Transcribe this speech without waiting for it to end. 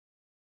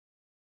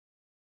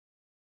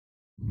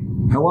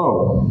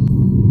Hello.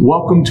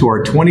 Welcome to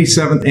our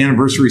 27th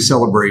anniversary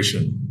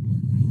celebration.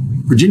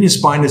 Virginia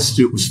Spine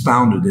Institute was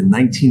founded in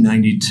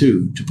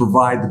 1992 to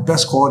provide the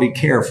best quality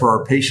care for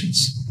our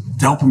patients,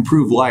 to help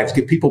improve lives,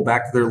 get people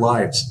back to their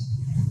lives.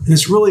 And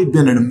it's really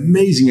been an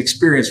amazing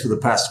experience for the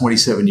past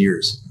 27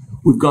 years.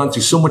 We've gone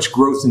through so much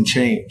growth and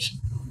change.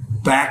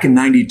 Back in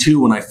 92,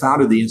 when I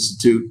founded the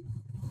Institute,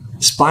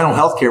 spinal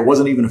healthcare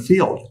wasn't even a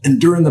field. And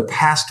during the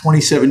past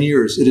 27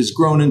 years, it has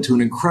grown into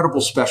an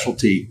incredible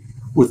specialty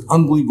with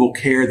unbelievable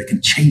care that can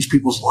change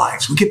people's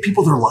lives. We get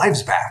people their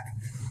lives back.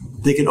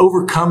 They can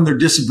overcome their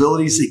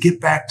disabilities. They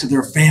get back to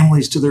their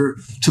families, to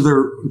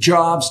their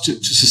jobs,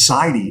 to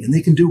society, and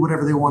they can do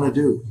whatever they want to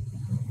do.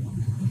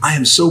 I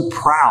am so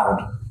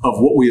proud of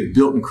what we have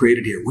built and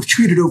created here. We've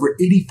treated over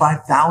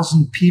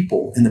 85,000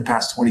 people in the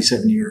past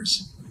 27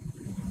 years.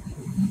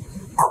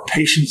 Our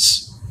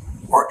patients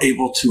are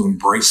able to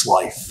embrace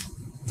life.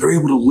 They're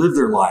able to live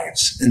their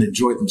lives and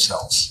enjoy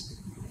themselves.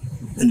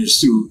 And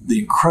it's through the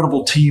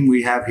incredible team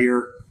we have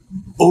here,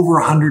 over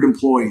 100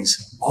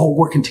 employees, all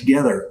working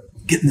together,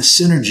 getting the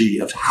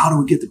synergy of how do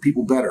we get the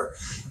people better.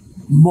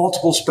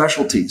 Multiple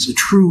specialties, a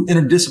true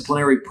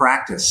interdisciplinary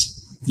practice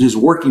that is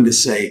working to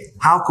say,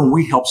 how can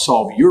we help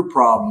solve your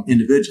problem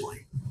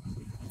individually?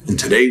 And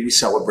today we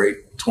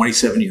celebrate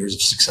 27 years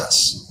of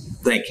success.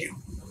 Thank you.